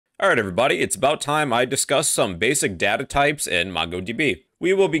Alright everybody, it's about time I discuss some basic data types in MongoDB.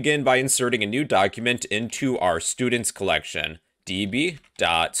 We will begin by inserting a new document into our students collection,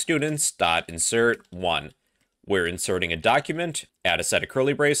 db.students.insertOne. We're inserting a document, add a set of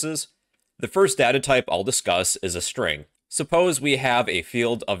curly braces. The first data type I'll discuss is a string. Suppose we have a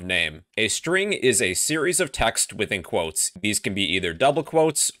field of name. A string is a series of text within quotes. These can be either double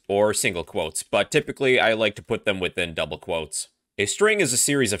quotes or single quotes, but typically I like to put them within double quotes. A string is a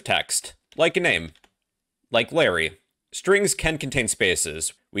series of text, like a name, like Larry. Strings can contain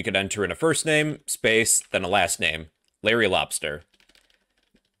spaces. We could enter in a first name, space, then a last name, Larry Lobster.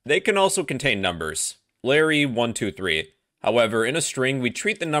 They can also contain numbers, Larry 123. However, in a string, we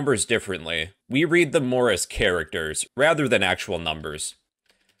treat the numbers differently. We read them more as characters, rather than actual numbers.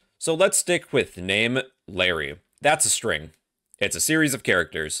 So let's stick with name Larry. That's a string. It's a series of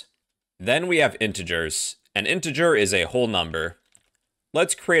characters. Then we have integers. An integer is a whole number.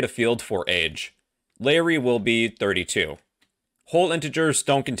 Let's create a field for age. Larry will be 32. Whole integers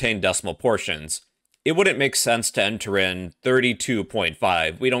don't contain decimal portions. It wouldn't make sense to enter in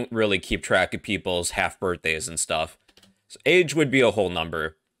 32.5. We don't really keep track of people's half birthdays and stuff. So age would be a whole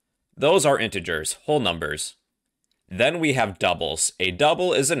number. Those are integers, whole numbers. Then we have doubles. A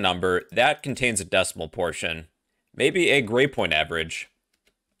double is a number that contains a decimal portion, maybe a grade point average.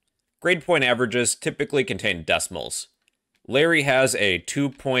 Grade point averages typically contain decimals. Larry has a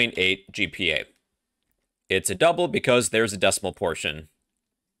 2.8 GPA. It's a double because there's a decimal portion.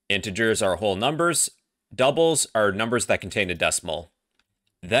 Integers are whole numbers. Doubles are numbers that contain a decimal.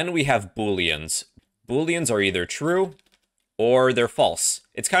 Then we have booleans. Booleans are either true or they're false.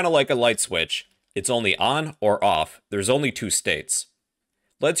 It's kind of like a light switch. It's only on or off. There's only two states.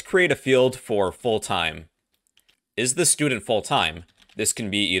 Let's create a field for full-time. Is the student full-time? This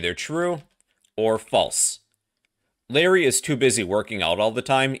can be either true or false. Larry is too busy working out all the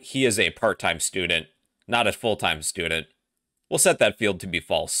time. He is a part-time student, not a full-time student. We'll set that field to be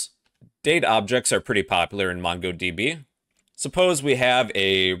false. Date objects are pretty popular in MongoDB. Suppose we have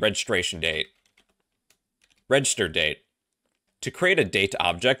a registration date. Register date. To create a date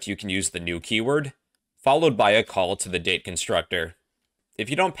object, you can use the new keyword, followed by a call to the date constructor. If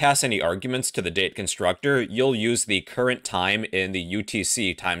you don't pass any arguments to the date constructor, you'll use the current time in the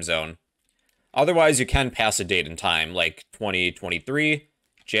UTC time zone. Otherwise, you can pass a date and time, like 2023,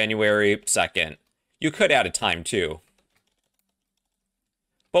 January 2nd. You could add a time too.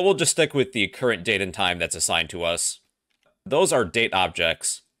 But we'll just stick with the current date and time that's assigned to us. Those are date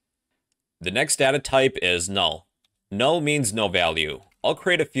objects. The next data type is null. Null means no value. I'll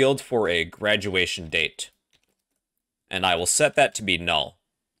create a field for a graduation date, and I will set that to be null.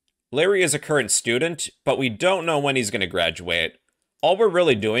 Larry is a current student, but we don't know when he's going to graduate. All we're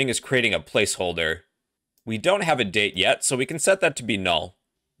really doing is creating a placeholder. We don't have a date yet, so we can set that to be null.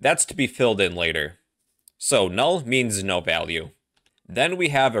 That's to be filled in later. So null means no value. Then we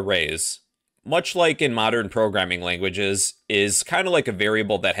have arrays. Much like in modern programming languages, is kind of like a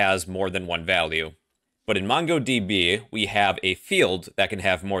variable that has more than one value. But in MongoDB, we have a field that can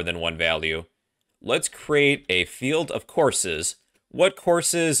have more than one value. Let's create a field of courses. What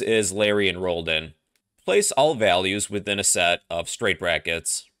courses is Larry enrolled in? Place all values within a set of straight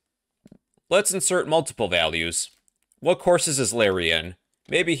brackets. Let's insert multiple values. What courses is Larry in?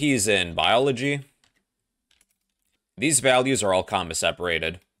 Maybe he's in biology. These values are all comma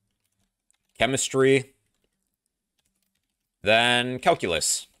separated. Chemistry. Then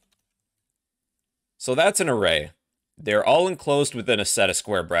calculus. So that's an array. They're all enclosed within a set of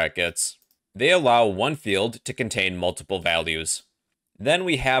square brackets. They allow one field to contain multiple values. Then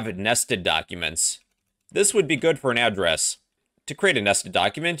we have nested documents. This would be good for an address. To create a nested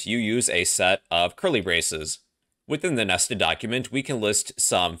document, you use a set of curly braces. Within the nested document, we can list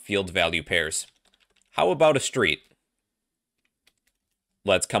some field value pairs. How about a street?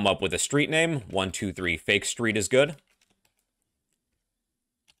 Let's come up with a street name. 123 Fake Street is good.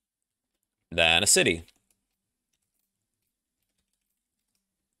 Then a city.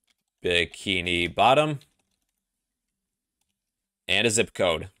 Bikini Bottom. And a zip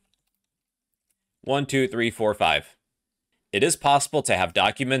code. 12345. It is possible to have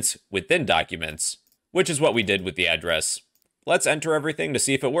documents within documents, which is what we did with the address. Let's enter everything to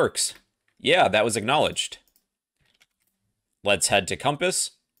see if it works. Yeah, that was acknowledged. Let's head to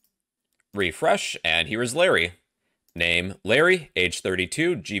Compass, refresh, and here is Larry. Name Larry, age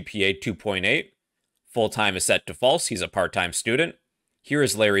 32, GPA 2.8. Full-time is set to false, he's a part-time student. Here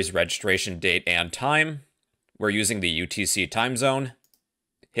is Larry's registration date and time. We're using the UTC time zone.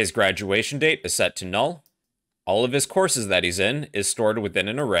 His graduation date is set to null. All of his courses that he's in is stored within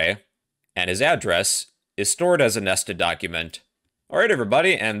an array, and his address is stored as a nested document. Alright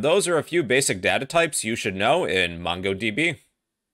everybody, and those are a few basic data types you should know in MongoDB.